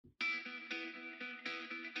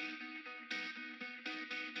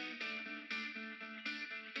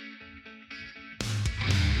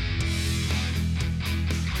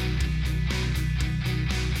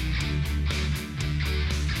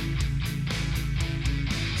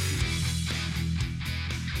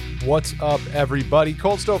What's up, everybody?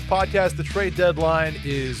 Cold Stove Podcast. The trade deadline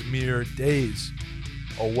is mere days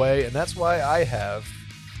away, and that's why I have,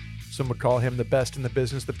 some would call him the best in the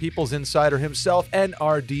business, the People's Insider himself,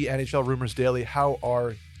 NRD, NHL Rumors Daily. How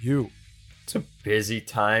are you? It's a busy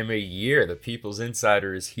time of year. The People's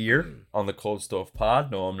Insider is here on the Cold Stove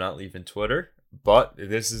Pod. No, I'm not leaving Twitter, but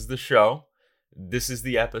this is the show. This is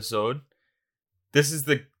the episode. This is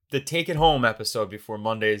the take it home episode before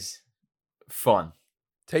Monday's fun.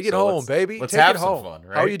 Take it home, baby. Let's Take have it some home. fun,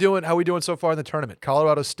 right? How are you doing? How are we doing so far in the tournament?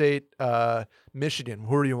 Colorado State, Michigan.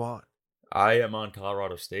 Who are you on? I am on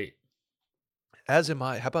Colorado State. As am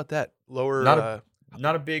I. How about that? Lower. Not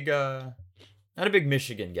a big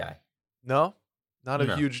Michigan guy. No, not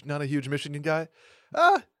a huge Michigan guy.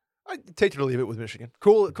 I take it or leave it with Michigan.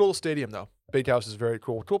 Cool stadium though. Big House is very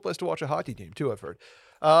cool. Cool place to watch a hockey game too, I've heard.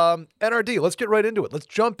 NRD, let's get right into it. Let's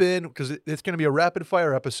jump in because it's going to be a rapid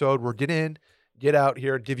fire episode. We'll get out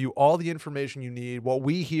here, give you all the information you need, what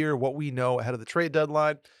we hear, what we know ahead of the trade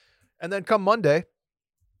deadline. And then come Monday,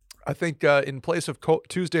 I think in place of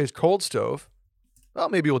Tuesday's Cold Stove, well,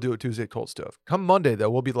 maybe we'll do a Tuesday Cold Stove. Come Monday, though,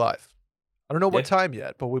 we'll be live. I don't know what time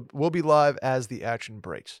yet, but we'll be live as the action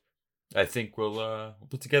breaks. I think we'll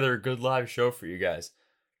put together a good live show for you guys.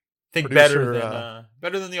 I think better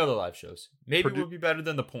than the other live shows. Maybe we'll be better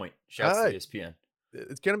than The Point. Shouts to ESPN.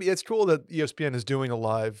 It's cool that ESPN is doing a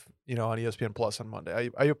live, on ESPN Plus on Monday.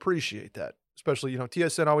 I appreciate that, especially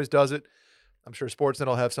TSN always does it. I'm sure Sportsnet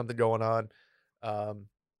will have something going on,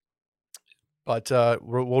 but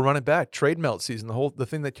we'll run it back. Trade melt season, the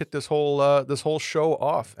thing that kicked this whole show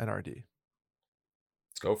off. NRD,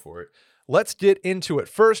 let's go for it. Let's get into it.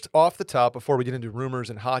 First, off the top, before we get into rumors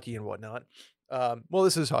and hockey and whatnot.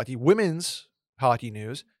 This is hockey, women's hockey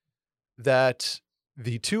news that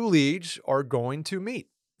the two leagues are going to meet,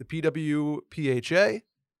 the PWPHA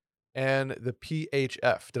and the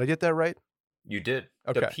PHF. Did I get that right? You did.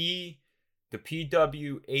 Okay. The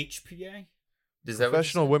PWHPA? Is that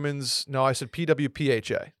Professional Women's, no, I said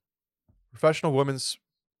PWPHA. Professional Women's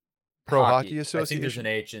Pro Hockey Association. I think there's an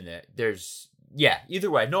H in it. Either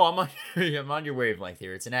way. No, I'm on your wavelength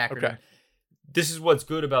here. It's an acronym. Okay. This is what's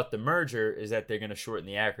good about the merger is that they're going to shorten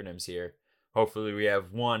the acronyms here. Hopefully we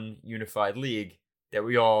have one unified league that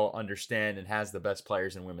we all understand and has the best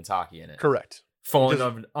players in women's hockey in it. Correct.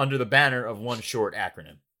 Falling under the banner of one short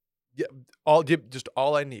acronym. Yeah,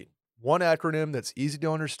 all I need. One acronym that's easy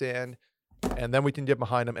to understand, and then we can get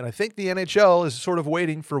behind them. And I think the NHL is sort of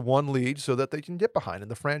waiting for one league so that they can get behind. And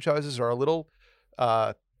the franchises are a little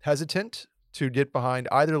hesitant to get behind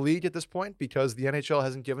either league at this point because the NHL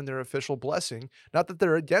hasn't given their official blessing. Not that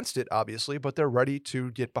they're against it, obviously, but they're ready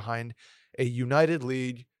to get behind a united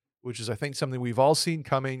league, which is, I think, something we've all seen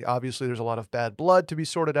coming. Obviously, there's a lot of bad blood to be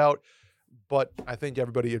sorted out, but I think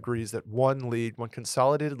everybody agrees that one league, one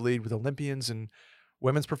consolidated league with Olympians and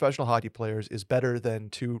women's professional hockey players is better than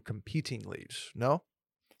two competing leagues. No?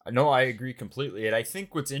 No, I agree completely. And I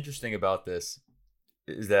think what's interesting about this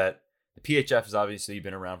is that the PHF has obviously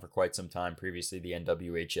been around for quite some time, previously the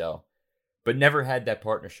NWHL, but never had that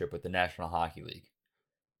partnership with the National Hockey League.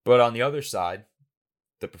 But on the other side,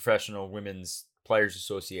 the Professional Women's Players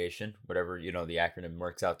Association, whatever the acronym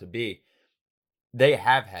works out to be, they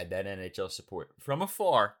have had that NHL support from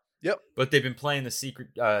afar. Yep. But they've been playing the Secret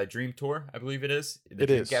Dream Tour, I believe it is. The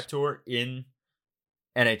Dream Gap Tour in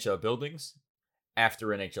NHL buildings, after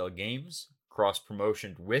NHL games,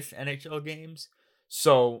 cross-promotioned with NHL games.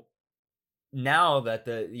 So now that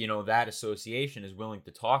that association is willing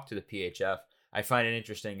to talk to the PHF, I find it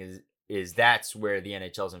interesting is that's where the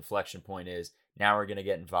NHL's inflection point is. Now we're going to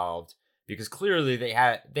get involved because clearly they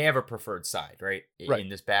have a preferred side, right? In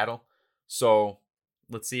this battle. So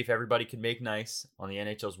let's see if everybody can make nice on the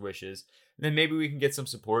NHL's wishes. And then maybe we can get some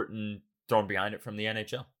support and thrown behind it from the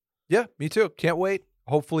NHL. Yeah, me too. Can't wait.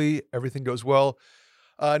 Hopefully everything goes well.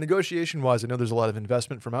 Negotiation-wise, I know there's a lot of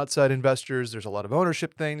investment from outside investors. There's a lot of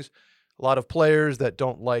ownership things. A lot of players that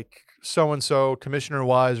don't like so-and-so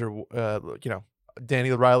commissioner-wise or,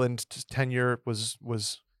 Danny Ryland's tenure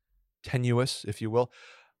was tenuous, if you will.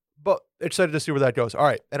 But excited to see where that goes. All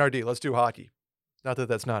right, NRD, let's do hockey. Not that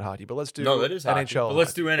that's not hockey, but let's do that is hockey, NHL. But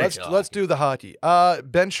let's do NHL. Let's do the hockey.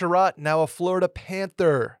 Ben Sherratt, now a Florida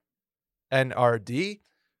Panther. NRD.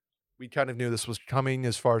 We kind of knew this was coming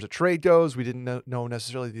as far as a trade goes. We didn't know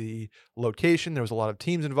necessarily the location. There was a lot of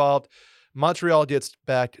teams involved. Montreal gets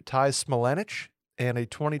back Ty Smilanic and a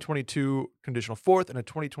 2022 conditional fourth and a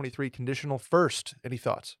 2023 conditional first. Any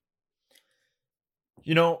thoughts?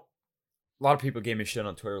 A lot of people gave me shit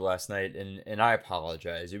on Twitter last night, and I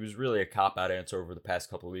apologize. It was really a cop-out answer over the past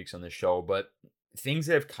couple of weeks on this show, but things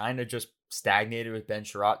have kind of just stagnated with Ben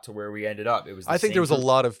Sherratt to where we ended up. It was I think there was a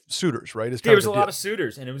lot of suitors, right? There was a lot of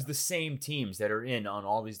suitors, and it was the same teams that are in on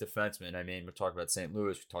all these defensemen. I mean, we talked about St.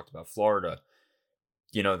 Louis, we talked about Florida.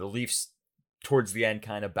 The Leafs towards the end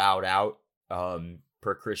kind of bowed out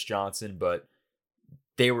per Chris Johnson, but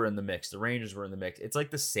they were in the mix. The Rangers were in the mix. It's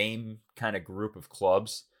like the same kind of group of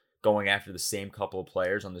clubs going after the same couple of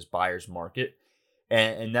players on this buyer's market.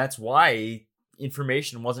 And that's why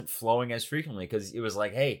information wasn't flowing as frequently, because it was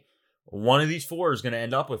like, hey, one of these four is going to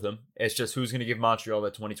end up with them. It's just who's going to give Montreal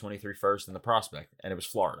that 2023 first and the prospect. And it was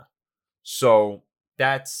Florida. So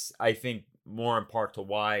that's, I think, more in part to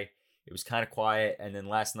why it was kind of quiet. And then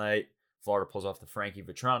last night, Florida pulls off the Frankie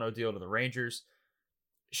Vatrano deal to the Rangers.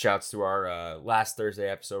 Shouts to our last Thursday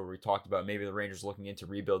episode where we talked about maybe the Rangers looking into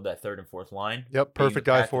rebuild that third and fourth line. Yep, perfect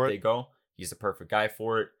guy for it. They go. He's the perfect guy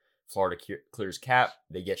for it. Florida clears cap.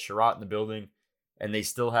 They get Sherratt in the building. And they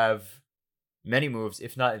still have many moves,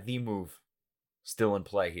 if not the move, still in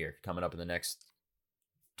play here coming up in the next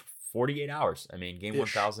 48 hours. I mean, game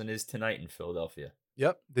 1000 is tonight in Philadelphia.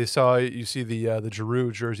 Yep. You see the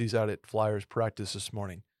Giroux jerseys out at Flyers practice this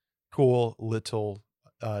morning. Cool little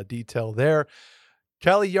detail there.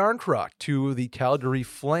 Calle Jarnkrok to the Calgary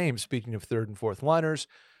Flames. Speaking of third and fourth liners,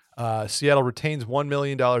 Seattle retains $1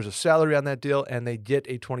 million of salary on that deal, and they get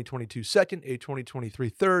a 2022 second, a 2023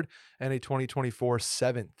 third, and a 2024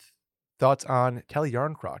 seventh. Thoughts on Calle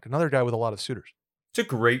Jarnkrok, another guy with a lot of suitors? It's a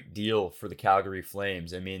great deal for the Calgary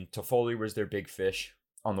Flames. I mean, Toffoli was their big fish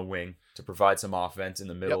on the wing to provide some offense in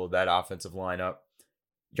the middle of that offensive lineup.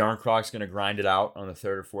 Jarnkrok's going to grind it out on the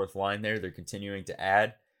third or fourth line there. They're continuing to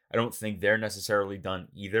add. I don't think they're necessarily done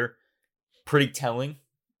either. Pretty telling,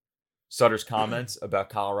 Sutter's comments about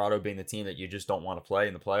Colorado being the team that you just don't want to play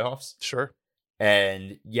in the playoffs. Sure.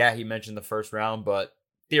 And yeah, he mentioned the first round, but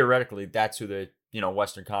theoretically, that's who the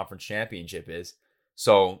Western Conference Championship is.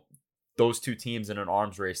 So those two teams in an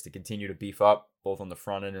arms race to continue to beef up, both on the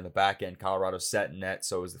front end and the back end. Colorado's set in net,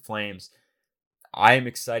 so is the Flames. I am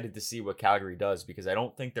excited to see what Calgary does, because I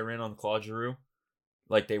don't think they're in on Claude Giroux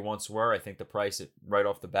like they once were. I think the price right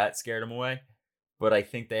off the bat scared them away. But I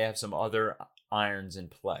think they have some other irons in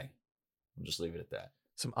play. I'll just leave it at that.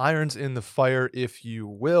 Some irons in the fire, if you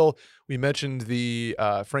will. We mentioned the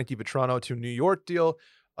Frankie Vatrano to New York deal.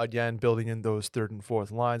 Again, building in those third and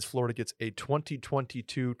fourth lines. Florida gets a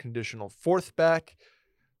 2022 conditional fourth back.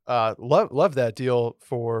 Love that deal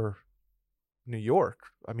for New York.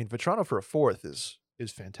 I mean, Vatrano for a fourth is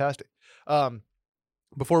fantastic.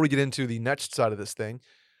 Before we get into the next side of this thing,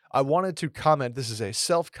 I wanted to comment, this is a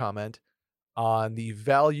self-comment, on the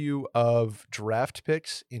value of draft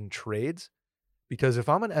picks in trades. Because if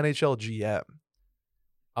I'm an NHL GM,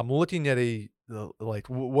 I'm looking at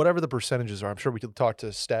whatever the percentages are. I'm sure we could talk to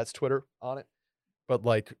Stats Twitter on it. But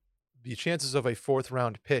like the chances of a fourth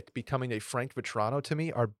round pick becoming a Frank Vatrano to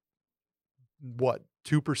me are what,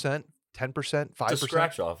 2%, 10%, 5%? It's a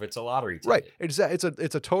scratch off. It's a lottery ticket. Right.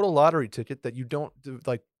 It's a total lottery ticket that you don't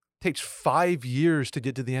takes 5 years to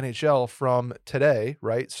get to the NHL from today,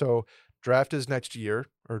 right? So draft is next year,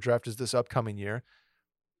 or draft is this upcoming year.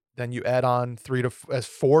 Then you add on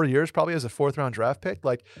 4 years probably as a fourth round draft pick.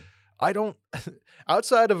 Like, I don't,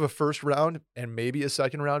 outside of a first round and maybe a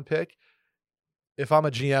second round pick, if I'm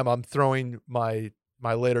a GM, I'm throwing my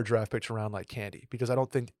later draft picks around like candy, because I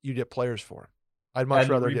don't think you get players for them. I'd much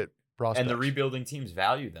rather get prospects. And the rebuilding teams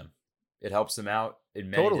value them. It helps them out in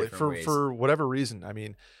many different ways. For whatever reason. I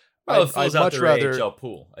mean, it fills out their AHL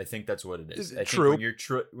pool. I think that's what it is. True.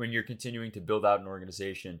 Think when you're continuing to build out an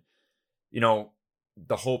organization,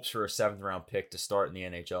 the hopes for a seventh round pick to start in the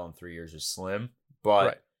NHL in 3 years is slim,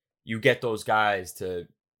 but you get those guys to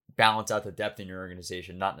balance out the depth in your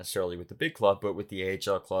organization, not necessarily with the big club, but with the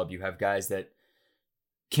AHL club. You have guys that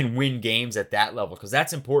can win games at that level, because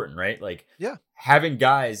that's important, right? Like, having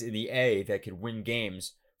guys in the A that can win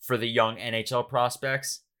games for the young NHL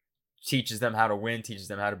prospects teaches them how to win, teaches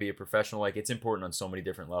them how to be a professional. Like, it's important on so many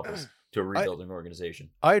different levels to a rebuilding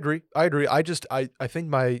organization. I agree. I think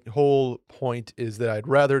my whole point is that I'd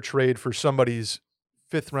rather trade for somebody's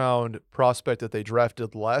fifth round prospect that they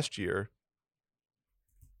drafted last year,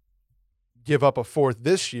 give up a fourth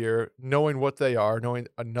this year, knowing what they are, knowing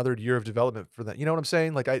another year of development for them. You know what I'm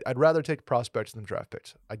saying? Like, I'd rather take prospects than draft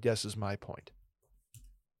picks, I guess, is my point.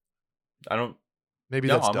 Maybe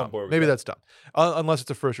that's dumb. Maybe that's dumb. Unless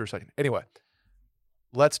it's a first or second. Anyway,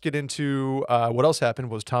 let's get into what else happened.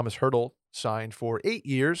 Was Thomas Hertl signed for 8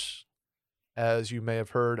 years. As you may have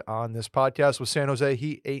heard on this podcast with San Jose,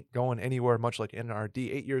 he ain't going anywhere, much like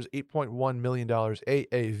NRD. 8 years, $8.1 million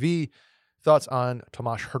AAV. Thoughts on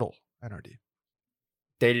Tomas Hertl, NRD?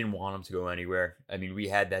 They didn't want him to go anywhere. I mean, we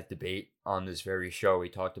had that debate on this very show. He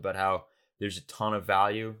talked about how there's a ton of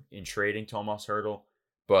value in trading Tomas Hertl,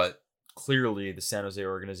 but clearly the San Jose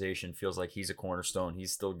organization feels like he's a cornerstone.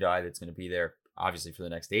 He's still a guy that's going to be there, obviously, for the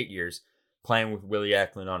next 8 years, playing with Willie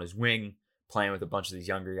Eklund on his wing, playing with a bunch of these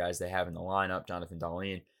younger guys they have in the lineup, Jonathan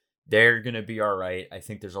Dahlin. They're going to be all right. I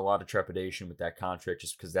think there's a lot of trepidation with that contract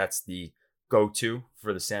just because that's the go-to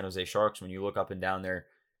for the San Jose Sharks. When you look up and down their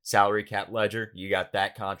salary cap ledger, you got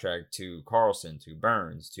that contract to Carlson, to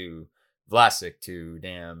Burns, to Vlasic, to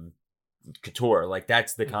Couture. Like,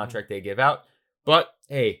 that's the contract they give out. But,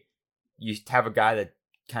 hey, you have a guy that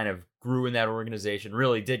kind of grew in that organization,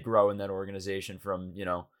 really did grow in that organization from,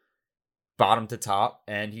 bottom to top,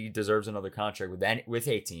 and he deserves another contract with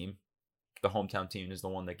a team. The hometown team is the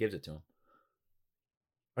one that gives it to him.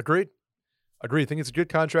 Agreed. I think it's a good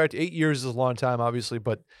contract. 8 years is a long time, obviously,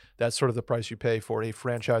 but that's sort of the price you pay for a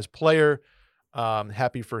franchise player.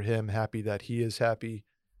 Happy for him, happy that he is happy.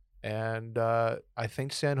 And I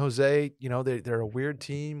think San Jose, they're a weird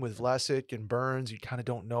team with Vlasic and Burns. You kind of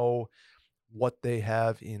don't know what they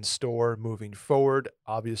have in store moving forward.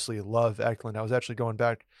 Obviously, love Eklund. I was actually going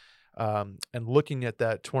back and looking at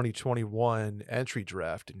that 2021 entry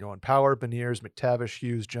draft and going Power, Beniers, McTavish,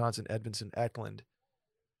 Hughes, Johnson, Edvinson, Eklund.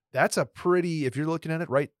 That's a pretty, if you're looking at it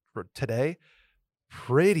right for today,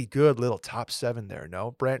 pretty good little top 7 there,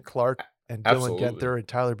 no? Brant Clark and Dylan Genther and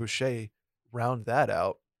Tyler Boucher round that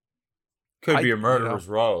out. Could be a murderer's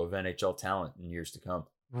row of NHL talent in years to come.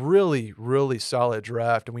 Really, really solid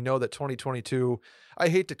draft. And we know that 2022, I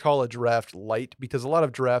hate to call a draft light because a lot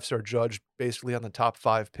of drafts are judged basically on the top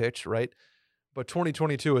 5 picks, right? But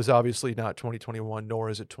 2022 is obviously not 2021, nor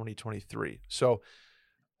is it 2023. So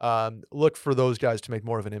look for those guys to make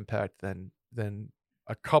more of an impact than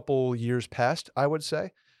a couple years past, I would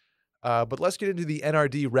say. But let's get into the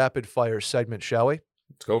NRD rapid fire segment, shall we?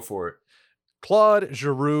 Let's go for it. Claude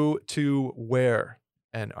Giroux to where,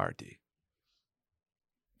 NRD?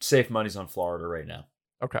 Safe money's on Florida right now.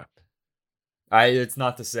 Okay. It's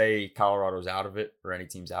not to say Colorado's out of it or any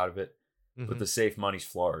team's out of it, but the safe money's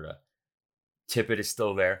Florida. Tippett is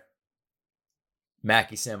still there.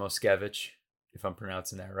 Mackie Samoskevich, if I'm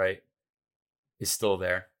pronouncing that right, is still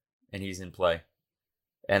there, and he's in play.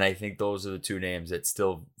 And I think those are the two names that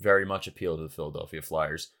still very much appeal to the Philadelphia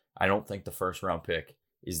Flyers. I don't think the first round pick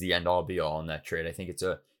is the end all be all in that trade. I think it's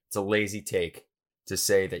a lazy take to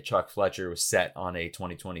say that Chuck Fletcher was set on a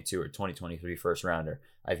 2022 or 2023 first rounder.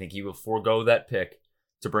 I think he will forego that pick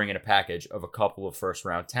to bring in a package of a couple of first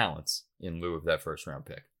round talents in lieu of that first round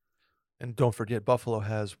pick. And don't forget, Buffalo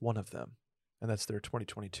has one of them, and that's their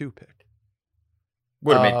 2022 pick.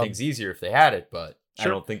 Would have made things easier if they had it, but sure. I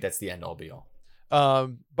don't think that's the end all be all.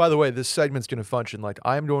 By the way, this segment's going to function like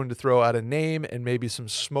I'm going to throw out a name and maybe some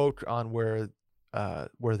smoke on where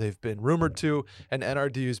they've been rumored to, and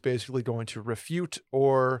NRD is basically going to refute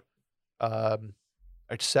or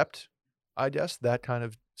accept, I guess, that kind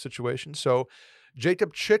of situation. So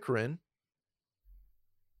Jakob Chychrun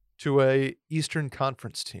to a Eastern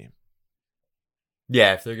Conference team.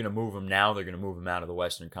 Yeah, if they're going to move him now, they're going to move him out of the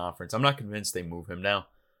Western Conference. I'm not convinced they move him now.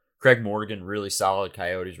 Craig Morgan, really solid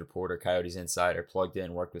Coyotes reporter, Coyotes insider, plugged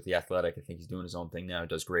in, worked with The Athletic. I think he's doing his own thing now,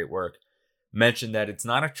 does great work. Mentioned that it's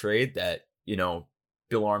not a trade that,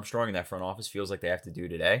 Bill Armstrong in that front office feels like they have to do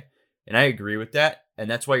today. And I agree with that. And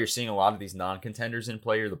that's why you're seeing a lot of these non-contenders in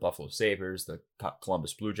play, the Buffalo Sabres, the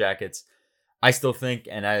Columbus Blue Jackets. I still think,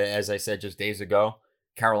 and as I said just days ago,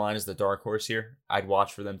 Carolina's the dark horse here. I'd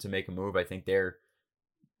watch for them to make a move. I think they're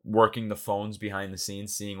working the phones behind the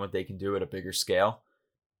scenes, seeing what they can do at a bigger scale.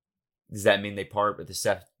 Does that mean they part with the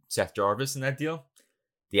Seth Jarvis in that deal?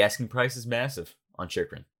 The asking price is massive on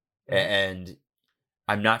Chychrun. Mm-hmm. And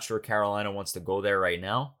I'm not sure Carolina wants to go there right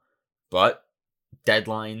now, but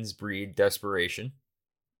deadlines breed desperation.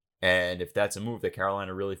 And if that's a move that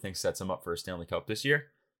Carolina really thinks sets them up for a Stanley Cup this year,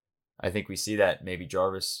 I think we see that maybe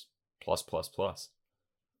Jarvis plus.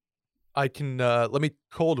 I can let me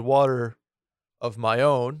cold water of my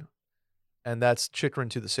own, and that's Chychrun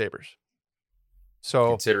to the Sabres. So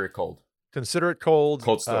consider it cold.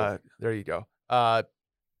 Cold stove. There you go.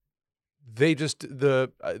 They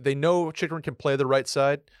know Chychrun can play the right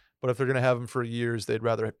side, but if they're going to have him for years, they'd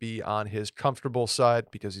rather be on his comfortable side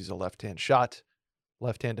because he's a left-hand shot,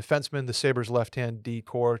 left-hand defenseman. The Sabres left-hand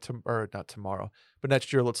D-core, not tomorrow, but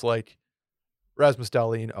next year looks like Rasmus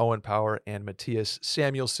Dahlin, Owen Power, and Matthias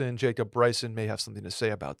Samuelsson. Jacob Bryson may have something to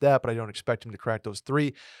say about that, but I don't expect him to crack those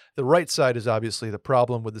 3. The right side is obviously the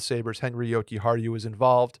problem with the Sabres. Henry Jokiharju is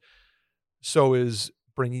involved. So is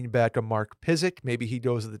bringing back a Mark Pysyk. Maybe he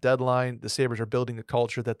goes at the deadline. The Sabres are building a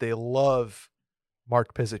culture that they love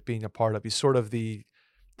Mark Pysyk being a part of. He's sort of the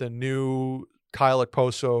new Kyle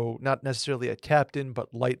Okposo, not necessarily a captain,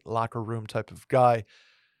 but light locker room type of guy.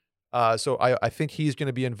 So I think he's going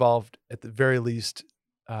to be involved at the very least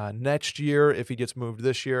next year if he gets moved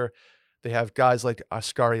this year. They have guys like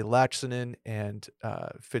Askari Laaksonen and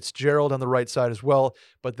Fitzgerald on the right side as well,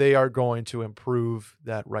 but they are going to improve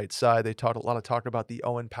that right side. They talked a lot of talk about the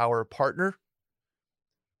Owen Power partner.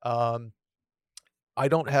 I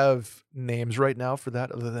don't have names right now for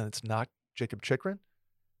that other than it's not Jacob Chikrin.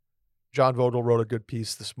 John Vogel wrote a good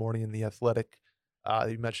piece this morning in The Athletic.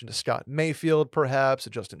 You mentioned a Scott Mayfield, perhaps,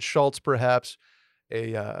 a Justin Schultz, perhaps,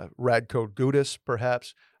 a Radko Gudas,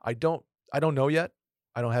 perhaps. I don't know yet.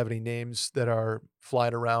 I don't have any names that are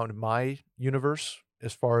flying around my universe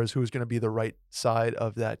as far as who's going to be the right side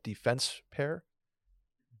of that defense pair.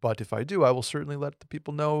 But if I do, I will certainly let the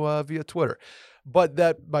people know via Twitter. But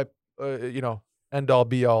that, my, end all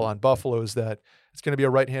be all on Buffalo is that it's going to be a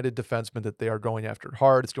right-handed defenseman that they are going after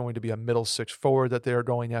hard. It's going to be a middle six forward that they are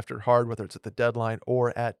going after hard, whether it's at the deadline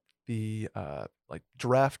or at the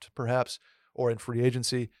draft, perhaps, or in free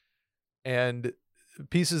agency. And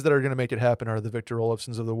pieces that are going to make it happen are the Victor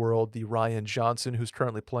Olofssons of the world, the Ryan Johnson, who's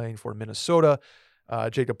currently playing for Minnesota,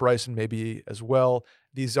 Jacob Bryson maybe as well.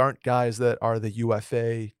 These aren't guys that are the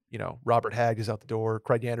UFA. Robert Hagg is out the door.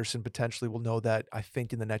 Craig Anderson potentially will know that, I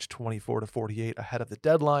think, in the next 24 to 48 ahead of the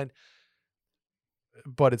deadline.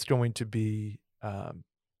 But it's going to be, I'll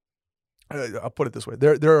put it this way.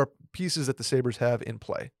 There are pieces that the Sabres have in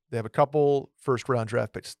play. They have a couple first-round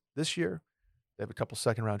draft picks this year. They have a couple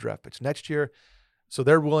second-round draft picks next year. So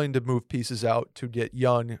they're willing to move pieces out to get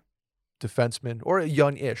young defensemen, or a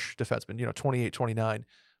young-ish defenseman, 28, 29,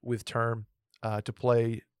 with term to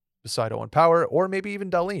play beside Owen Power, or maybe even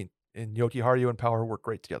Dahlin. And Yoki Hardy and Power work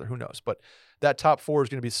great together. Who knows? But that top four is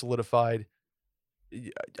going to be solidified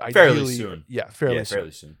fairly soon. Yeah, fairly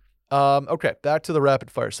soon. Okay, back to the rapid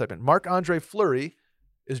fire segment. Marc-Andre Fleury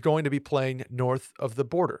is going to be playing north of the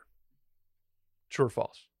border. True or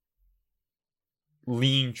false?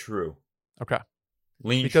 Lean true. Okay.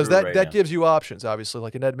 Lean because true that gives you options, obviously.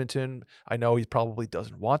 Like in Edmonton, I know he probably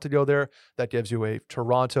doesn't want to go there. That gives you a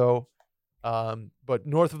Toronto. But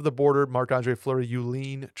north of the border, Marc-Andre Fleury, you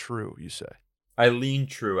lean true, you say. I lean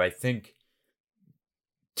true. I think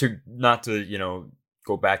not to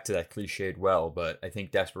go back to that cliched well, but I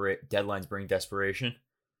think deadlines bring desperation.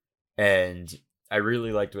 And I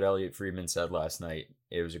really liked what Elliot Friedman said last night.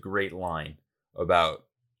 It was a great line about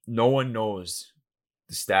no one knows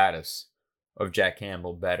the status of Jack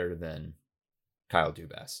Campbell better than Kyle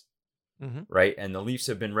Dubas, right? And the Leafs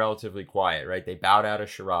have been relatively quiet, right? They bowed out of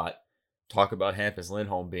Sherratt, talk about Hampus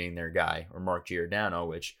Lindholm being their guy, or Mark Giordano,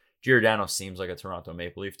 which Giordano seems like a Toronto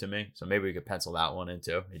Maple Leaf to me. So maybe we could pencil that one in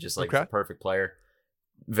too. It's just like the perfect player.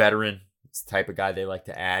 Veteran. It's the type of guy they like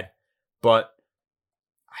to add. But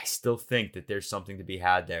I still think that there's something to be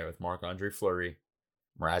had there with Marc-Andre Fleury.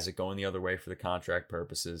 Mrazek going the other way for the contract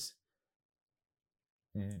purposes.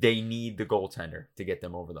 They need the goaltender to get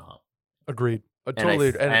them over the hump. Agreed.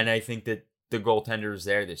 And I think that the goaltender is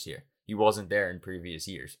there this year. He wasn't there in previous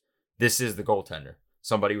years. This is the goaltender.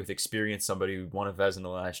 Somebody with experience, somebody who won a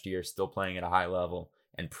Vezina last year, still playing at a high level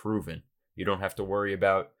and proven. You don't have to worry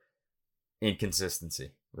about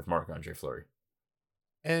inconsistency with Marc-Andre Fleury.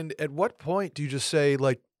 And at what point do you just say,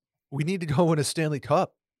 we need to go win a Stanley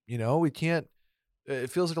Cup? We can't. It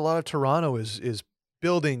feels like a lot of Toronto is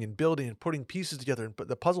building and putting pieces together and put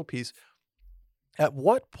the puzzle piece. At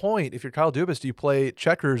what point, if you're Kyle Dubas, do you play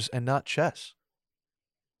checkers and not chess?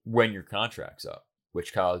 When your contract's up,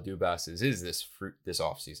 which Kyle Dubas is this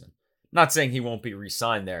offseason. Not saying he won't be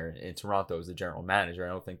re-signed there in Toronto as the general manager. I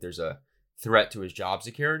don't think there's a threat to his job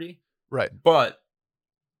security. Right. But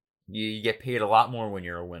you get paid a lot more when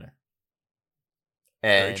you're a winner.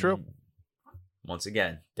 And very true. Once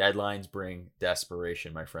again, deadlines bring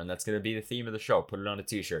desperation, my friend. That's going to be the theme of the show. Put it on a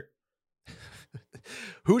t-shirt.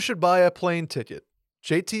 Who should buy a plane ticket?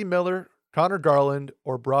 JT Miller, Connor Garland,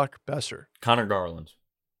 or Brock Besser? Connor Garland.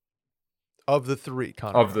 Of the three,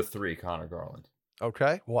 Connor Garland.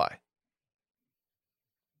 Okay. Why?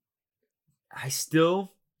 I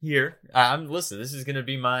still hear. Listen, this is going to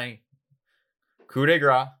be my coup de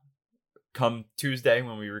grace come Tuesday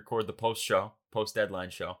when we record the post-deadline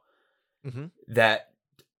show. That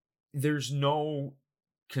there's no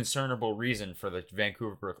concernable reason for the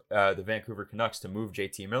Vancouver Canucks to move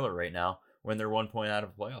JT Miller right now when they're 1 point out of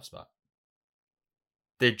a playoff spot.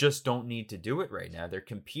 They just don't need to do it right now. They're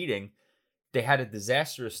competing. They had a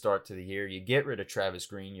disastrous start to the year. You get rid of Travis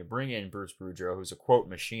Green. You bring in Bruce Boudreau, who's a quote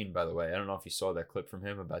machine, by the way. I don't know if you saw that clip from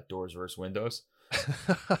him about doors versus windows.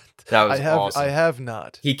 That was awesome. I have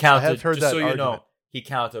not. He counted. I have heard just that so argument. You know, he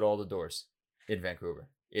counted all the doors in Vancouver.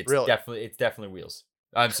 It's Really? definitely wheels.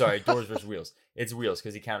 I'm sorry, doors versus wheels. It's wheels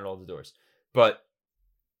because he counted all the doors. But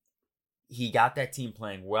he got that team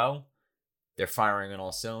playing well. They're firing on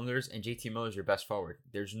all cylinders, and JT Miller's your best forward.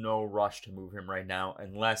 There's no rush to move him right now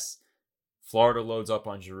unless Florida loads up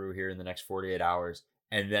on Giroux here in the next 48 hours,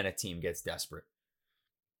 and then a team gets desperate.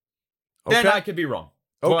 Okay. Then I could be wrong.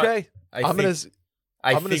 Okay. I'm gonna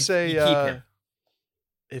say keep him.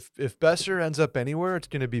 If Besser ends up anywhere, it's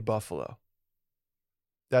gonna be Buffalo.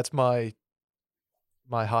 That's my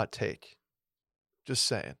hot take. Just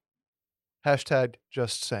saying. Hashtag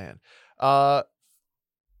just saying.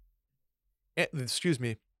 Excuse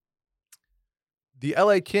me. The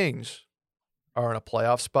LA Kings are in a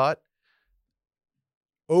playoff spot.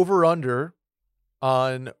 Over under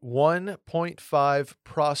on 1.5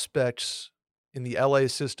 prospects in the LA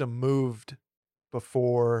system moved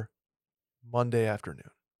before Monday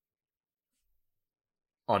afternoon.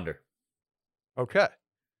 Under. Okay.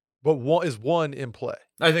 But is one in play?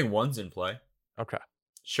 I think one's in play. Okay.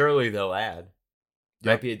 Surely they'll add.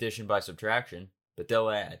 Might be addition by subtraction, but they'll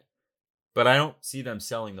add. But I don't see them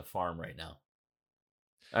selling the farm right now.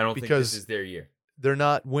 I don't think this is their year. They're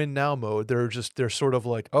not win now mode. They're sort of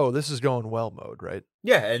like, oh, this is going well mode, right?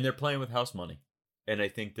 Yeah, and they're playing with house money. And I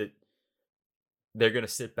think that they're going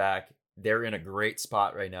to sit back. They're in a great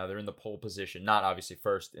spot right now. They're in the pole position. Not obviously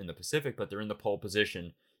first in the Pacific, but they're in the pole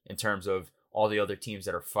position in terms of all the other teams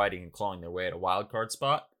that are fighting and clawing their way at a wild card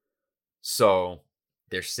spot. So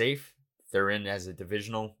they're safe. They're in as a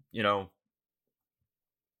divisional,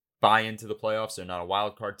 buy into the playoffs. They're not a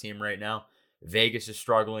wild card team right now. Vegas is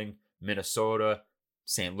struggling. Minnesota,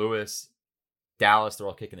 St. Louis, Dallas, they're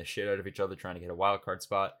all kicking the shit out of each other trying to get a wild card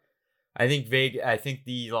spot. I think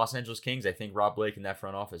the Los Angeles Kings, I think Rob Blake in that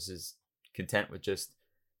front office is content with just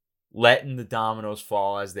letting the dominoes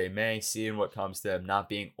fall as they may, seeing what comes to them, not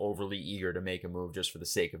being overly eager to make a move just for the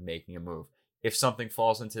sake of making a move. If something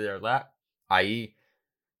falls into their lap, i.e.,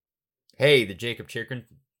 hey, the Jacob Chikrin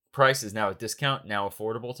price is now a discount, now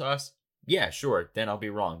affordable to us, yeah, sure, then I'll be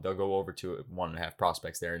wrong. They'll go over to 1.5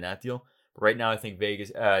 prospects there in that deal. But right now, I think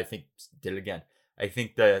Vegas, I think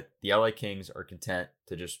that the LA Kings are content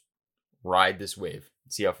to just ride this wave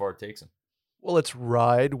and see how far it takes them. Well, let's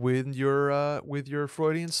ride with your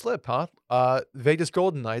Freudian slip, huh? Vegas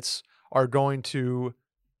Golden Knights are going to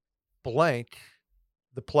blank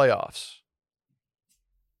the playoffs.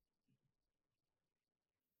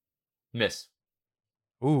 Miss.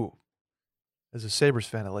 Ooh. As a Sabres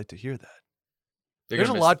fan, I like to hear that. There's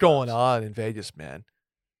a lot going on in Vegas, man.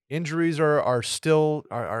 Injuries are still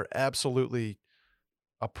absolutely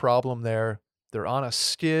a problem there. They're on a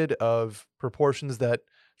skid of proportions that,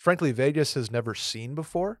 frankly, Vegas has never seen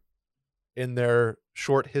before in their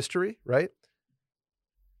short history, right?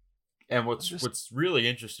 And what's really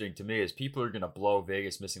interesting to me is people are going to blow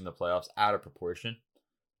Vegas missing the playoffs out of proportion.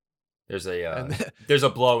 There's a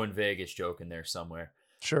blow in Vegas joke in there somewhere.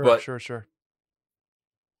 Sure.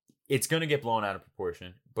 It's going to get blown out of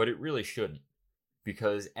proportion, but it really shouldn't,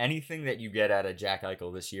 because anything that you get out of Jack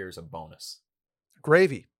Eichel this year is a bonus.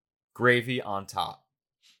 Gravy on top.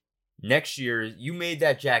 Next year, you made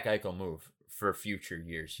that Jack Eichel move for future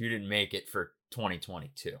years. You didn't make it for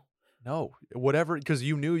 2022. No, whatever, because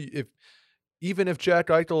you knew even if Jack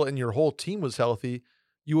Eichel and your whole team was healthy,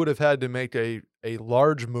 you would have had to make a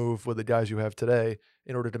large move with the guys you have today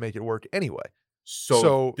in order to make it work anyway.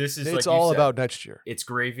 So this is it's all about next year. It's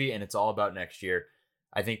gravy, and it's all about next year.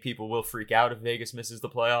 I think people will freak out if Vegas misses the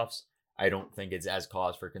playoffs. I don't think it's as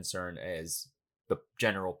cause for concern as the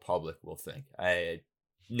general public will think.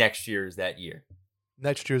 Next year is that year.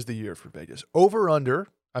 Next year's the year for Vegas. Over under,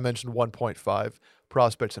 I mentioned 1.5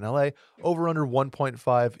 prospects in LA. Over under 1.5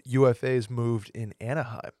 UFAs moved in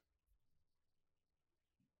Anaheim.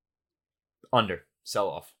 Under. Sell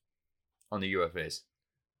off on the UFAs.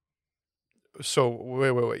 So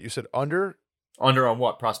wait. You said under? Under on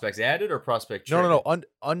what? Prospects added or prospect traded? No.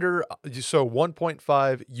 Under. So 1.5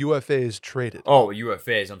 UFAs traded. Oh,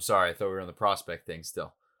 UFAs. I'm sorry. I thought we were on the prospect thing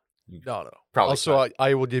still. No. Probably. Also,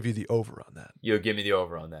 I will give you the over on that. You'll give me the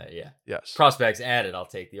over on that. Yeah. Yes. Prospects added. I'll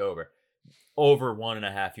take the over. Over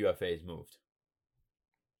 1.5 UFAs moved.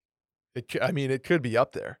 It could be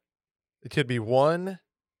up there. It could be 1,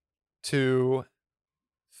 2,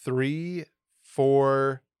 3,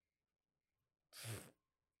 4,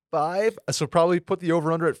 5. So probably put the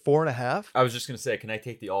over under at 4.5. I was just gonna say, can I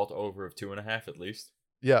take the alt over of 2.5 at least?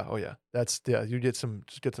 Yeah. Oh yeah. You get some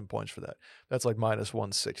points for that. That's like minus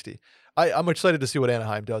 160. I'm excited to see what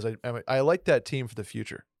Anaheim does. I like that team for the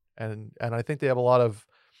future, and I think they have a lot of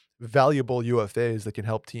valuable UFAs that can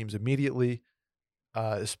help teams immediately,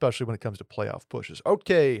 especially when it comes to playoff pushes.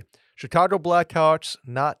 Okay, Chicago Blackhawks,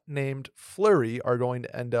 not named Fleury, are going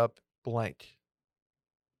to end up blank.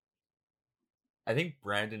 I think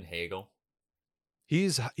Brandon Hagel.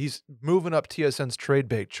 He's moving up TSN's trade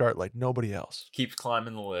bait chart like nobody else. Keeps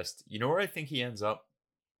climbing the list. You know where I think he ends up?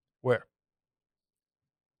 Where?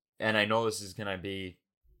 And I know this is going to be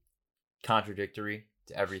contradictory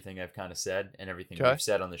to everything I've kind of said and everything we've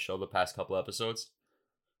said on the show the past couple episodes.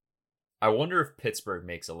 I wonder if Pittsburgh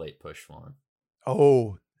makes a late push for him.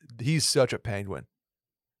 Oh, he's such a Penguin.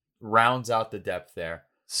 Rounds out the depth there.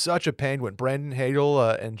 Such a Penguin. Brandon Hagel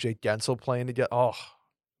and Jake Gensel playing together. Oh,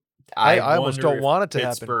 I almost don't want it to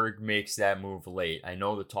happen. Pittsburgh makes that move late. I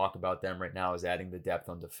know the talk about them right now is adding the depth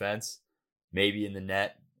on defense, maybe in the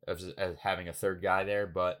net as having a third guy there,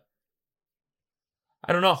 but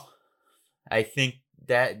I don't know. I think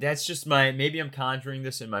that's just maybe I'm conjuring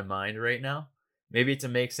this in my mind right now. Maybe it's a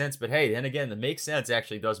make sense, but hey, then again, the make sense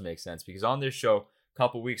actually does make sense because on this show a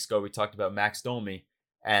couple weeks ago we talked about Max Domi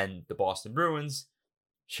and the Boston Bruins.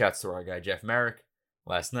 Shouts to our guy Jeff Merrick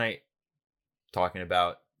last night talking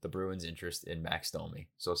about the Bruins' interest in Max Domi.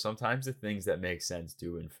 So sometimes the things that make sense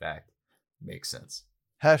do in fact make sense.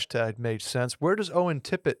 Hashtag made sense. Where does Owen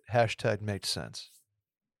Tippett hashtag make sense?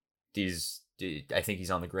 I think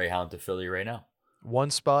he's on the Greyhound to Philly right now.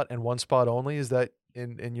 One spot and one spot only? Is that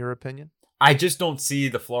in your opinion? I just don't see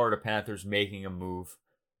the Florida Panthers making a move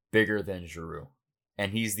bigger than Giroux.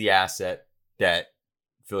 And he's the asset that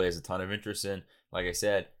Philly has a ton of interest in. Like I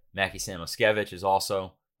said, Mackie Samoskevich is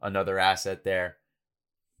also another asset there.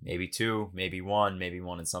 Maybe two, maybe one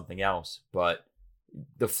and something else. But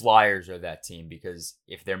the Flyers are that team because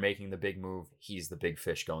if they're making the big move, he's the big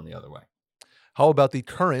fish going the other way. How about the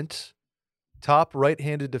current top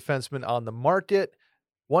right-handed defenseman on the market,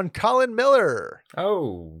 one Colin Miller?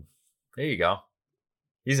 Oh, there you go.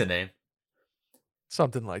 He's a name.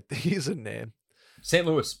 Something like that. He's a name. St.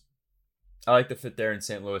 Louis. I like the fit there in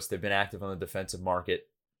St. Louis. They've been active on the defensive market.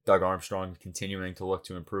 Doug Armstrong continuing to look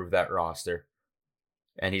to improve that roster.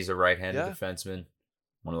 And he's a right-handed defenseman.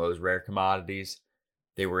 One of those rare commodities.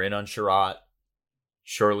 They were in on Sherratt.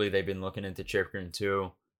 Surely they've been looking into Chychrun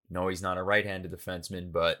too. No, he's not a right-handed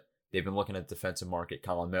defenseman, but they've been looking at the defensive market.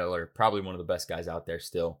 Colin Miller, probably one of the best guys out there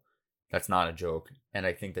still. That's not a joke. And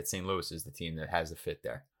I think that St. Louis is the team that has a fit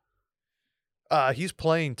there. He's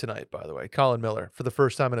playing tonight, by the way, Colin Miller, for the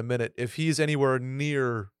first time in a minute. If he's anywhere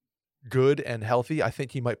near good and healthy, I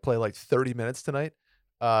think he might play like 30 minutes tonight.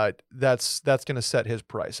 That's going to set his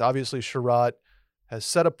price. Obviously, Sherratt has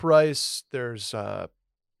set a price. There's some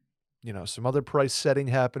other price setting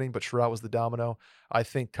happening, but Sherratt was the domino. I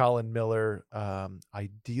think Colin Miller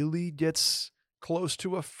ideally gets close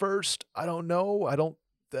to a first. I don't know.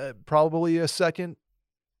 Probably a second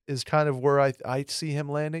is kind of where I see him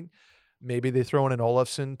landing. Maybe they throw in an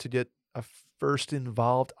Olofsson to get a first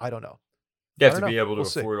involved. I don't know. You have to be able to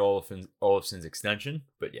afford Olofsson's extension,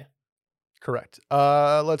 but yeah. Correct.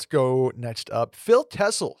 Let's go next up. Phil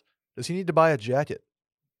Kessel. Does he need to buy a jacket?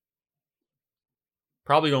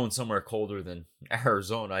 Probably going somewhere colder than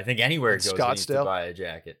Arizona. I think anywhere he goes, he needs to buy a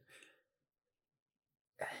jacket.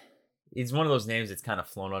 He's one of those names that's kind of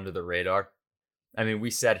flown under the radar. I mean,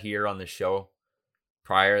 we said here on the show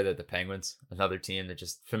prior that the Penguins, another team that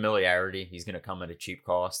just familiarity, he's going to come at a cheap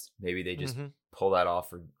cost. Maybe they just pull that off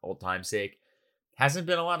for old time's sake. Hasn't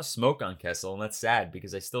been a lot of smoke on Kessel, and that's sad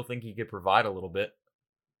because I still think he could provide a little bit.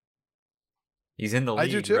 He's in the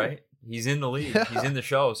league, right? He's in the league. Yeah. He's in the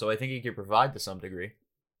show, so I think he could provide to some degree.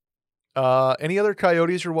 Any other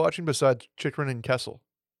Coyotes you're watching besides Chychrun and Kessel?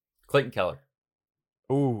 Clayton Keller.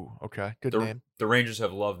 Ooh, okay. Good name. The Rangers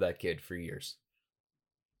have loved that kid for years.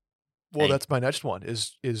 Well, that's my next one.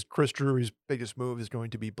 Is Chris Drury's biggest move is going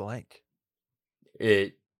to be blank?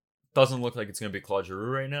 It doesn't look like it's going to be Claude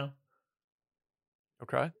Giroux right now.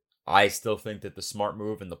 Okay. I still think that the smart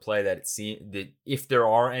move and the play that if there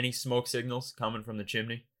are any smoke signals coming from the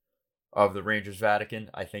chimney of the Rangers Vatican,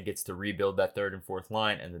 I think it's to rebuild that third and fourth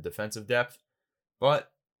line and the defensive depth.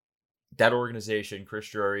 But that organization, Chris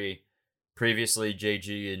Drury, previously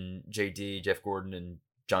JG and JD, Jeff Gordon and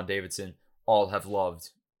John Davidson, all have loved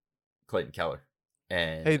Clayton Keller.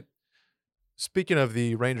 And hey, speaking of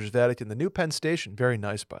the Rangers Vatican, the new Penn Station, very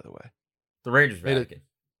nice, by the way. The Rangers Vatican.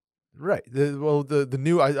 Right. The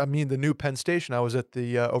new Penn Station. I was at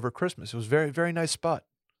the over Christmas. It was very, very nice spot.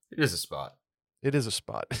 It is a spot. It is a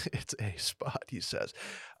spot. It's a spot, he says.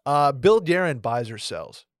 Bill Guerin buys or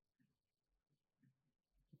sells?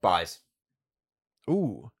 Buys.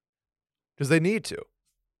 Ooh. Because they need to.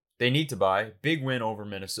 They need to buy. Big win over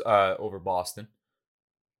over Boston.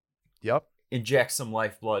 Yep. Inject some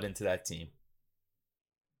lifeblood into that team.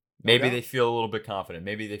 Maybe they feel a little bit confident.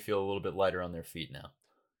 Maybe they feel a little bit lighter on their feet now.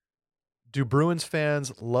 Do Bruins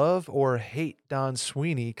fans love or hate Don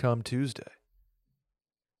Sweeney come Tuesday?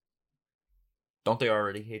 Don't they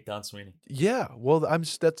already hate Don Sweeney? Yeah, well,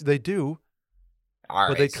 they do. All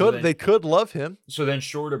but right, they could love him. So then,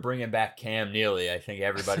 short of bringing back Cam Neely, I think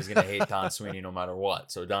everybody's going to hate Don Sweeney no matter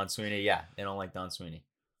what. So Don Sweeney, yeah, they don't like Don Sweeney.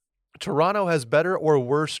 Toronto has better or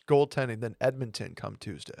worse goaltending than Edmonton come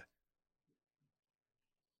Tuesday?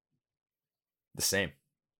 The same.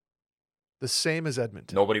 The same as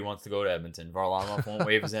Edmonton. Nobody wants to go to Edmonton. Varlamov won't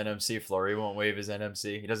waive his NMC. Fleury won't waive his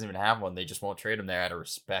NMC. He doesn't even have one. They just won't trade him there out of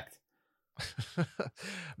respect.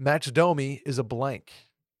 Max Domi is a blank.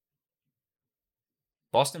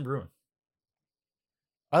 Boston Bruin.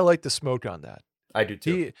 I like the smoke on that. I do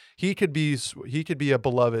too. He could be a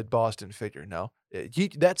beloved Boston figure. No,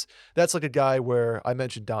 that's like a guy where I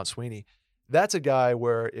mentioned Don Sweeney. That's a guy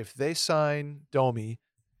where if they sign Domi,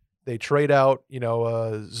 they trade out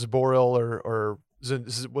Zboril or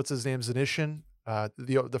what's his name, Zanishin,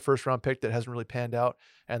 the first round pick that hasn't really panned out,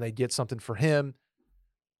 and they get something for him.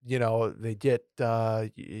 They get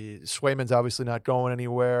Swayman's obviously not going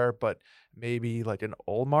anywhere, but maybe like an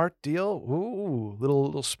Olmark deal. Ooh,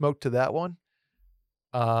 little smoke to that one.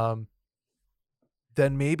 Then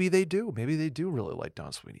maybe they do. Maybe they do really like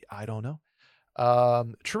Don Sweeney. I don't know.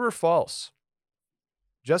 True or false?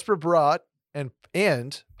 Jesper Bratt and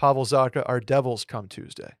Pavel Zacha are Devils come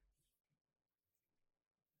Tuesday.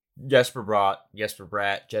 Jesper Bratt, Jesper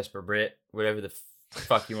Britt, whatever the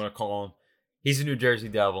fuck you want to call him. He's a New Jersey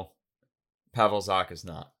Devil. Pavel Zacha's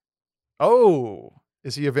not. Oh,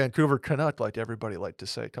 is he a Vancouver Canuck like everybody liked to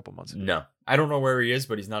say a couple months ago? No. I don't know where he is,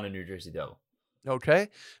 but he's not a New Jersey Devil. Okay.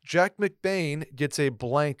 Jack McBain gets a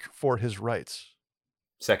blank for his rights.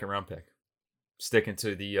 Second round pick. Sticking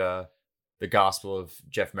to the gospel of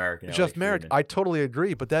Jeff Merrick. Jeff Merrick, I totally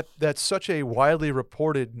agree, but that's such a widely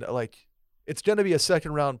reported, it's going to be a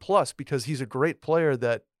second round plus because he's a great player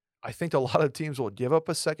that I think a lot of teams will give up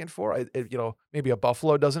a second for. Maybe a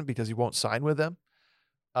Buffalo doesn't because he won't sign with them.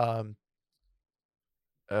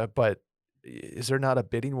 But is there not a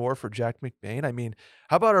bidding war for Jack McBain? I mean,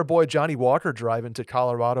 how about our boy Johnny Walker driving to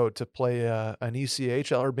Colorado to play an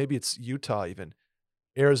ECHL, or maybe it's Utah even.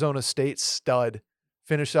 Arizona State stud,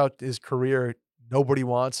 finish out his career. Nobody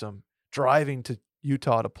wants him. Driving to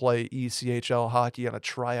Utah to play ECHL hockey on a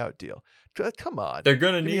tryout deal. Come on. They're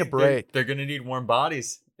going to need a break. They're going to need warm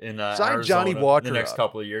bodies in Sign Arizona Johnny Walker in the next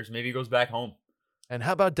couple of years. Maybe he goes back home. And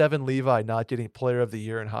how about Devin Levi not getting Player of the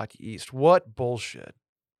Year in Hockey East? What bullshit.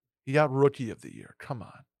 He got Rookie of the Year. Come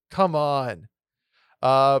on.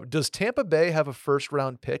 Does Tampa Bay have a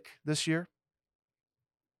first-round pick this year?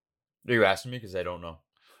 Are you asking me? Because I don't know.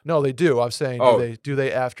 No, they do. I'm saying, do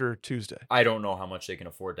they after Tuesday? I don't know how much they can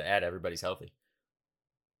afford to add. Everybody's healthy.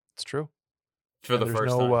 It's true. For the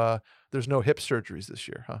first time. There's no hip surgeries this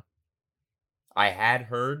year, huh? I had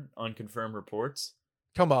heard unconfirmed reports.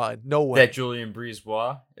 Come on, no way. That Julien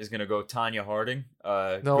Brisebois is going to go Tanya Harding,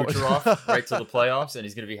 No. Kucherov right to the playoffs, and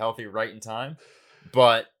he's going to be healthy right in time.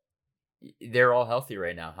 But they're all healthy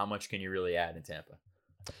right now. How much can you really add in Tampa?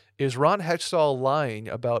 Is Ron Hextall lying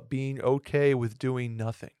about being okay with doing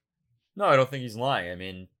nothing? No, I don't think he's lying. I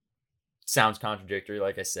mean, sounds contradictory,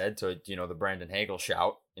 like I said, to the Brandon Hagel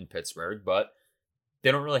shout in Pittsburgh, but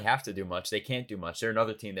they don't really have to do much. They can't do much. They're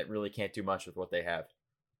another team that really can't do much with what they have.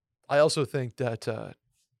 I also think that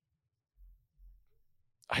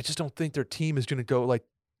I just don't think their team is going to go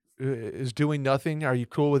is doing nothing. Are you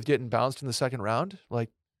cool with getting bounced in the second round?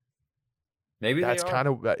 Maybe that's they are. kind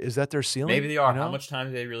of is that their ceiling? Maybe they are. How much time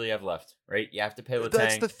do they really have left? Right, you have to pay Letang.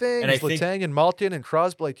 That's the thing. And Letang and Malkin and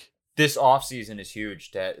Crosby. This offseason is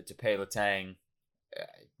huge to pay Letang.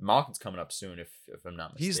 Malkin's coming up soon, if I'm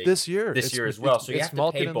not mistaken. He's this year. This year as well. So you have to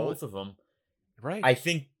Malkin pay both of them. Right. I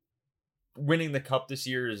think winning the cup this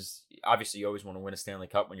year is obviously you always want to win a Stanley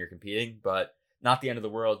Cup when you're competing, but not the end of the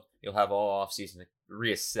world. You'll have all offseason to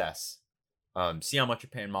reassess. See how much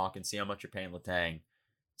you're paying Malkin, see how much you're paying Letang.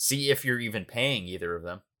 See if you're even paying either of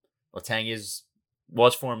them. Letang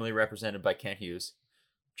was formerly represented by Kent Hughes.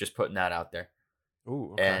 Just putting that out there.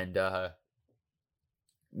 Ooh, okay. And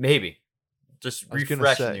maybe just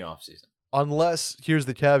refresh in the offseason. Unless, here's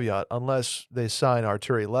the caveat, unless they sign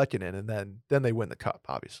Arturi Lehkonen and then they win the cup,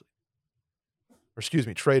 obviously. Or excuse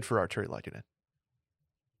me, trade for Arturi Lehkonen.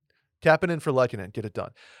 Kapanen for Lehkonen, get it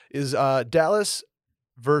done. Is Dallas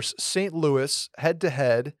versus St. Louis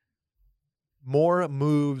head-to-head, more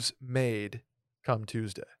moves made come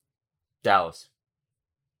Tuesday? Dallas.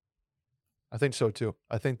 I think so, too.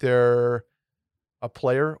 I think they're a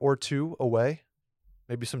player or two away.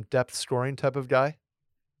 Maybe some depth scoring type of guy.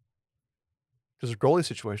 Because their goalie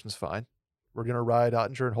situation's fine. We're going to ride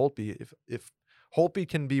Ottinger and Holtby. If Holtby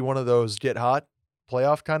can be one of those get hot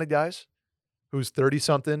playoff kind of guys who's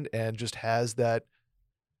 30-something and just has that,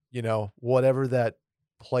 whatever that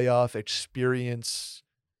playoff experience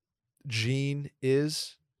gene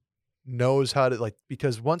is, knows how to,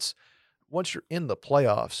 because once you're in the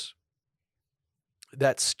playoffs,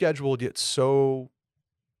 that schedule gets so,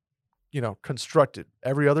 constructed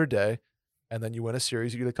every other day, and then you win a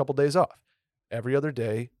series, you get a couple days off. Every other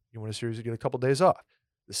day, you win a series, you get a couple days off.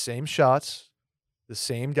 The same shots, the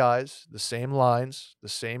same guys, the same lines, the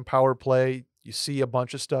same power play. You see a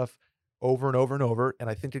bunch of stuff over and over and over, and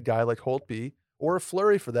I think a guy like Holtby, or a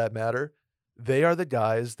Fleury for that matter, they are the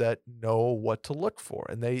guys that know what to look for,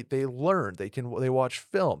 and they learn. They watch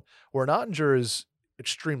film. Where Ottinger is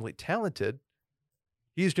extremely talented,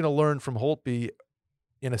 he's going to learn from Holtby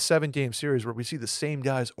in a 7-game series where we see the same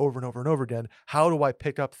guys over and over and over again. How do I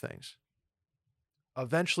pick up things?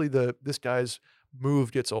 Eventually, this guy's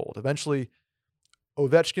move gets old. Eventually,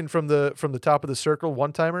 Ovechkin from the top of the circle,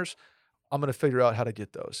 one-timers, I'm going to figure out how to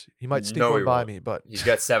get those. He might sneak one by me, but he's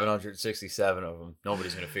got 767 of them.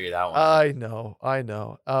 Nobody's going to figure that one out. I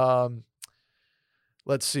know.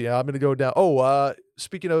 Let's see. I'm going to go down.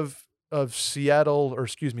 Speaking of Seattle, or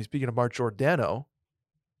excuse me, speaking of Mark Giordano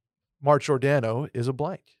is a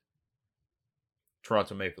blank.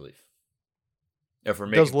 Toronto Maple Leaf. If we're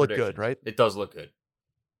It making does look good, right? It does look good.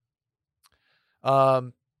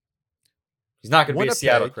 He's not going to be a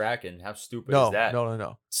Seattle Kraken. How stupid is that?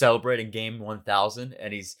 No. Celebrating game 1000,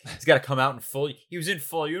 and he's got to come out in full. He was in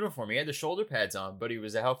full uniform. He had the shoulder pads on, but he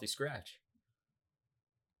was a healthy scratch.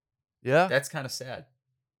 Yeah, that's kind of sad.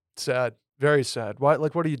 Sad, very sad. Why?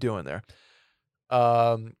 What are you doing there?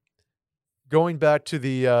 Going back to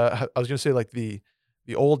the, I was going to say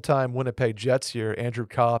the old time Winnipeg Jets here, Andrew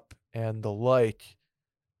Kopp and the like.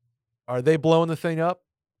 Are they blowing the thing up?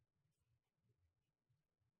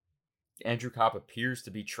 Andrew Kopp appears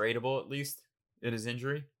to be tradable, at least in his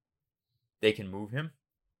injury. They can move him.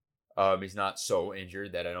 He's not so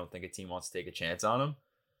injured that I don't think a team wants to take a chance on him.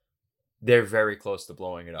 They're very close to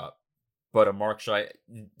blowing it up. But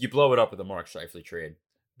you blow it up with a Mark Scheifele trade.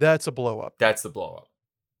 That's a blow up. That's the blow up.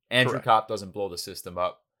 Andrew Kopp doesn't blow the system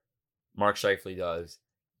up. Mark Scheifele does.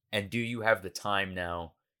 And do you have the time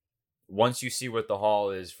now? Once you see what the haul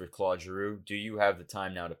is for Claude Giroux, do you have the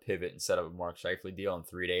time now to pivot and set up a Mark Scheifele deal in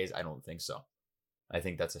 3 days? I don't think so. I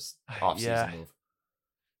think that's a off-season move.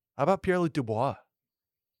 How about Pierre-Luc Dubois?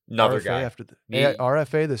 Another RFA guy. After the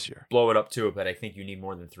RFA this year. Blow it up too, but I think you need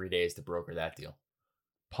more than 3 days to broker that deal.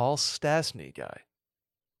 Paul Stastny guy.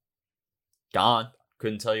 Gone.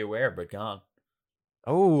 Couldn't tell you where, but gone.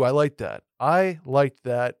 Oh, I like that. I liked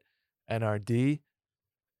that, NRD.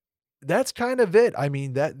 That's kind of it. I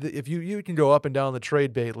mean, that if you can go up and down the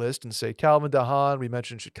trade bait list and say Calvin DeHaan, we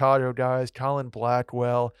mentioned Chicago guys, Colin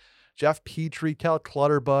Blackwell, Jeff Petrie, Cal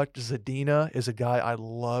Clutterbuck, Zadina is a guy I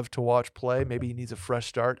love to watch play. Maybe he needs a fresh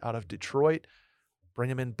start out of Detroit. Bring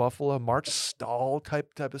him in Buffalo, Mark Stahl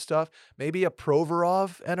type of stuff. Maybe a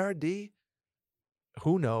Provorov NRD.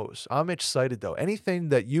 Who knows? I'm excited though. Anything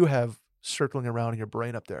that you have circling around in your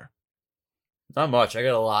brain up there? Not much. I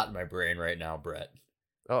got a lot in my brain right now, Brett.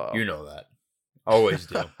 Uh-oh. You know that. Always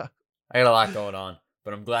do. I got a lot going on,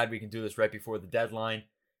 but I'm glad we can do this right before the deadline.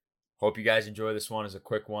 Hope you guys enjoy this one as a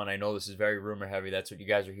quick one. I know this is very rumor heavy. That's what you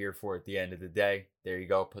guys are here for at the end of the day. There you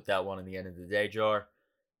go. Put that one in the end of the day jar.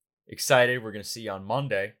 Excited. We're going to see you on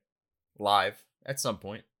Monday live at some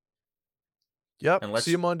point. Yep.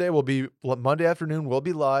 See you Monday. Monday afternoon. We'll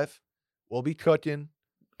be live. We'll be cooking.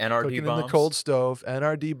 NRD cooking bombs. In the cold stove.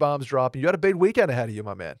 NRD bombs dropping. You got a big weekend ahead of you,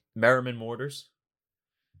 my man. Merriman Mortars.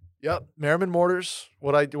 Yep. Merriman Mortars.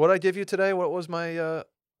 What I give you today? What was my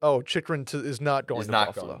Chikrin is not going to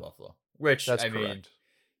Buffalo. Going to Buffalo. Which, that's correct. Mean,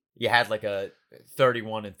 you had like a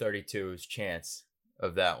 31 and 32's chance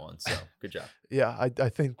of that one. So good job. Yeah, I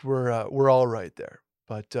think we're all right there.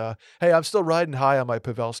 But hey, I'm still riding high on my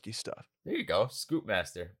Pavelski stuff. There you go. Scoop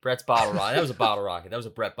Master. Brett's Bottle Rocket. That was a Bottle Rocket. That was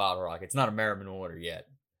a Brett Bottle Rocket. It's not a Merriman order yet.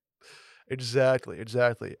 Exactly.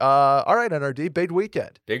 All right, NRD. Big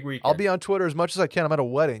weekend. I'll be on Twitter as much as I can. I'm at a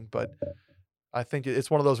wedding, but I think it's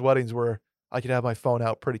one of those weddings where I can have my phone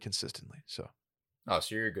out pretty consistently. So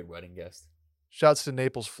you're a good wedding guest. Shouts to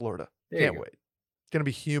Naples, Florida. Can't wait. It's gonna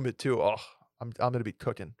be humid too. Oh, I'm gonna be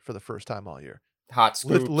cooking for the first time all year. Hot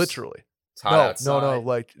scoops. Literally. It's hot outside. No,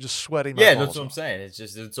 like just sweating. Yeah, that's what I'm saying.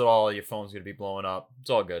 It's all your phone's gonna be blowing up. It's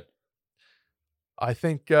all good. I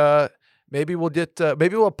think maybe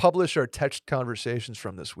we'll publish our text conversations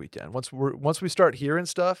from this weekend. Once we start hearing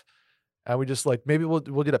stuff, and we just maybe we'll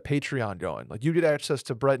get a Patreon going. Like you get access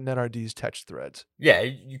to Brett and NRD's text threads. Yeah,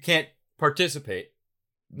 you can't participate,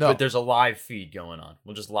 No. But there's a live feed going on.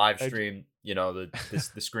 We'll just live stream, the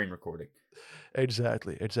screen recording.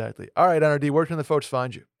 Exactly. All right, NRD, where can the folks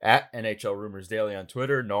find you? At NHL Rumors Daily on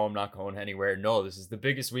Twitter. No, I'm not going anywhere. No, this is the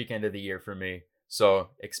biggest weekend of the year for me. So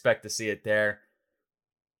expect to see it there.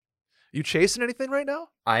 You chasing anything right now?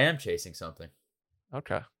 I am chasing something.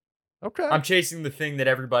 Okay. I'm chasing the thing that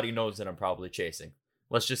everybody knows that I'm probably chasing.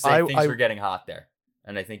 Let's just say things are getting hot there.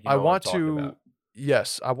 And I think you know what I'm talking about.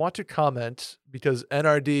 Yes, I want to comment because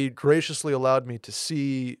NRD graciously allowed me to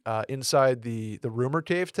see inside the rumor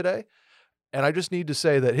cave today. And I just need to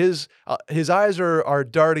say that his eyes are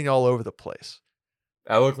darting all over the place.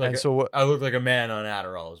 I look like a man on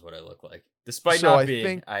Adderall is what I look like. Despite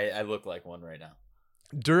I look like one right now.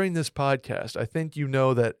 During this podcast, I think you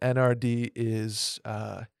know that NRD is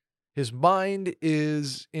his mind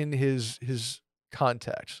is in his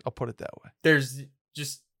contacts. I'll put it that way. There's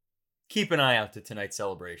just keep an eye out to tonight's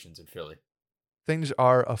celebrations in Philly. Things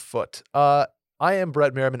are afoot. I am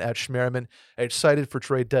Brett Merriman at Schmerriman. Excited for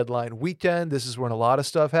trade deadline weekend. This is when a lot of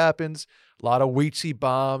stuff happens. A lot of Weezy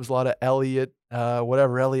bombs, a lot of Elliott,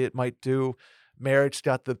 whatever Elliott might do. Merritt's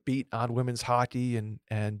got the beat on women's hockey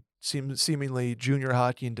and seemingly junior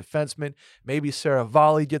hockey and defensemen. Maybe Sarah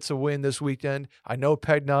Volley gets a win this weekend. I know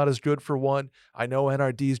Pagnata's good for one. I know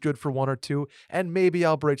NRD's good for one or two. And maybe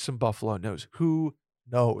I'll break some Buffalo news. Who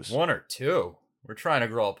knows? One or two? We're trying to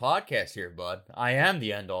grow a podcast here, bud. I am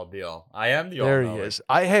the end-all be-all. I am the all-knowing. There he is.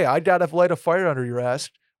 I got to light a fire under your ass.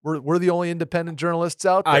 We're the only independent journalists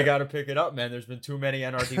out there. I got to pick it up, man. There's been too many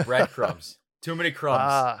NRD breadcrumbs. Too many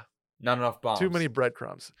crumbs. Not enough bombs. Too many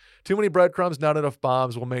breadcrumbs. Not enough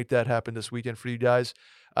bombs. We'll make that happen this weekend for you guys.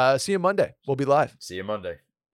 See you Monday. We'll be live. See you Monday.